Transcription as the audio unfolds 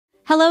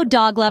Hello,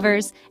 dog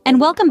lovers, and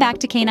welcome back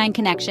to Canine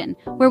Connection,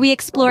 where we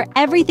explore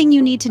everything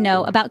you need to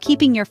know about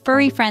keeping your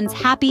furry friends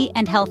happy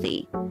and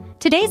healthy.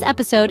 Today's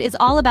episode is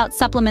all about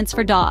supplements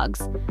for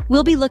dogs.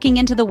 We'll be looking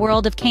into the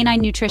world of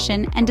canine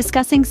nutrition and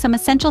discussing some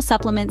essential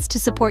supplements to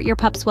support your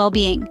pup's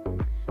well-being.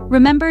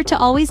 Remember to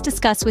always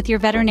discuss with your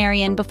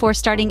veterinarian before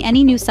starting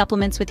any new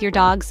supplements with your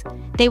dogs.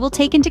 They will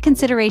take into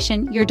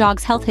consideration your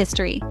dog's health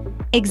history,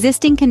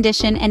 existing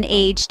condition, and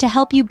age to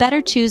help you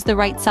better choose the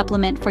right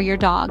supplement for your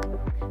dog.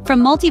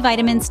 From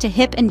multivitamins to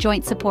hip and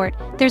joint support,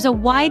 there's a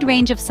wide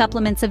range of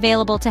supplements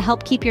available to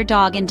help keep your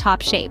dog in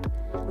top shape.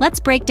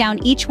 Let's break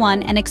down each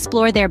one and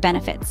explore their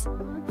benefits.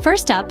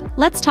 First up,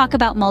 let's talk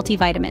about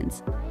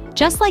multivitamins.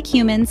 Just like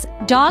humans,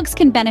 dogs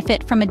can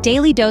benefit from a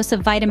daily dose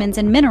of vitamins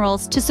and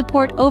minerals to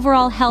support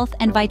overall health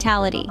and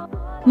vitality.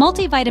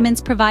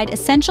 Multivitamins provide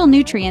essential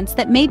nutrients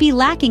that may be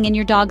lacking in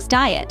your dog's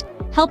diet,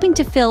 helping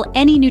to fill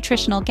any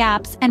nutritional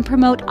gaps and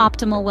promote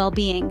optimal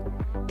well-being.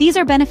 These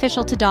are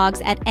beneficial to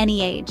dogs at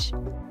any age.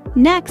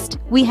 Next,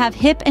 we have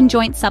hip and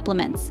joint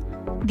supplements.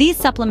 These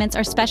supplements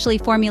are specially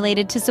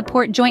formulated to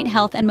support joint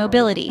health and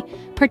mobility,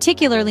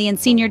 particularly in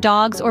senior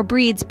dogs or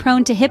breeds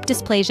prone to hip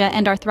dysplasia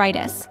and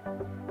arthritis.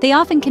 They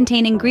often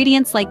contain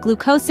ingredients like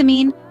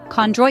glucosamine,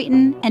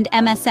 chondroitin, and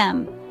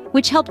MSM,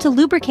 which help to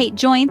lubricate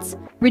joints,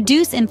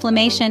 reduce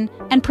inflammation,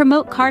 and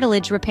promote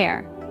cartilage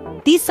repair.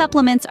 These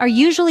supplements are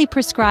usually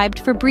prescribed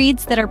for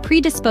breeds that are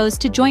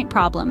predisposed to joint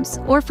problems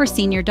or for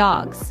senior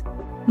dogs.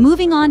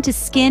 Moving on to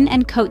skin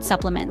and coat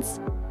supplements.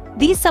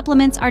 These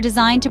supplements are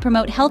designed to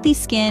promote healthy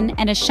skin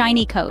and a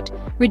shiny coat,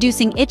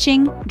 reducing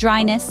itching,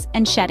 dryness,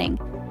 and shedding.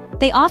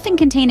 They often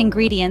contain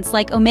ingredients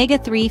like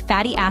omega-3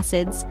 fatty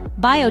acids,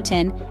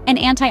 biotin, and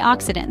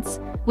antioxidants,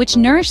 which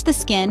nourish the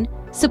skin,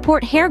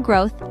 support hair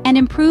growth, and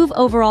improve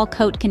overall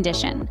coat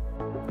condition.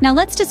 Now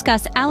let's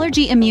discuss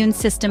allergy immune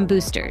system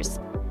boosters.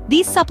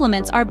 These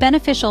supplements are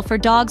beneficial for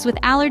dogs with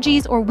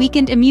allergies or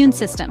weakened immune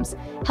systems,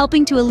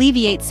 helping to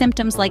alleviate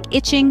symptoms like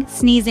itching,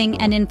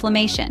 sneezing, and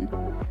inflammation.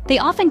 They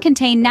often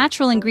contain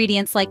natural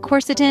ingredients like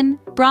quercetin,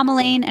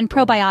 bromelain, and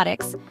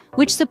probiotics,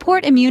 which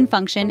support immune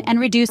function and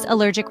reduce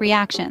allergic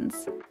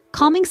reactions.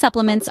 Calming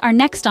supplements are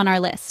next on our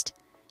list.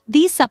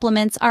 These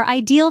supplements are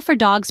ideal for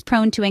dogs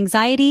prone to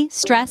anxiety,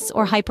 stress,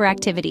 or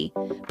hyperactivity,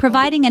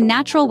 providing a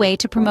natural way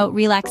to promote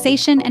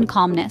relaxation and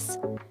calmness.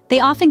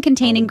 They often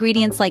contain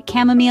ingredients like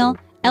chamomile,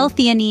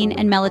 L-theanine,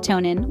 and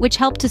melatonin, which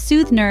help to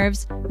soothe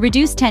nerves,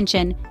 reduce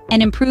tension,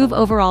 and improve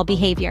overall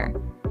behavior.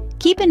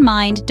 Keep in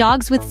mind,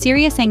 dogs with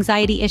serious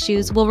anxiety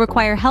issues will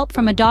require help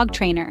from a dog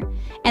trainer,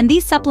 and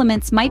these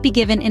supplements might be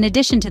given in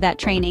addition to that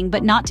training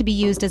but not to be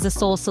used as a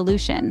sole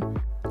solution.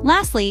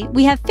 Lastly,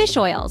 we have fish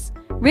oils,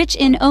 rich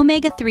in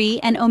omega-3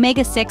 and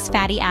omega-6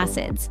 fatty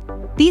acids.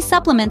 These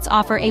supplements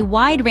offer a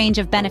wide range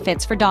of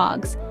benefits for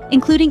dogs,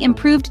 including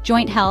improved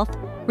joint health,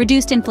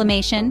 reduced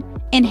inflammation,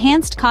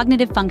 enhanced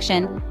cognitive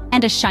function,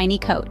 and a shiny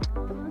coat.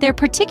 They're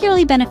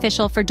particularly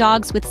beneficial for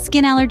dogs with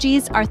skin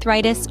allergies,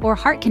 arthritis, or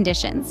heart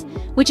conditions,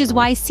 which is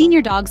why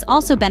senior dogs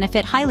also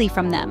benefit highly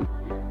from them.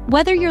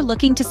 Whether you're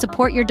looking to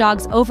support your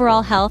dog's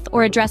overall health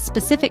or address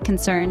specific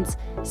concerns,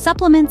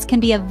 supplements can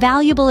be a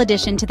valuable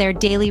addition to their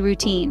daily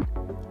routine.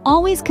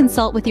 Always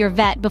consult with your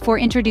vet before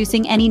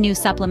introducing any new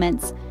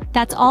supplements.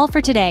 That's all for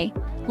today.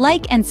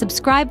 Like and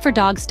subscribe for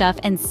dog stuff,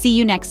 and see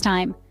you next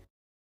time.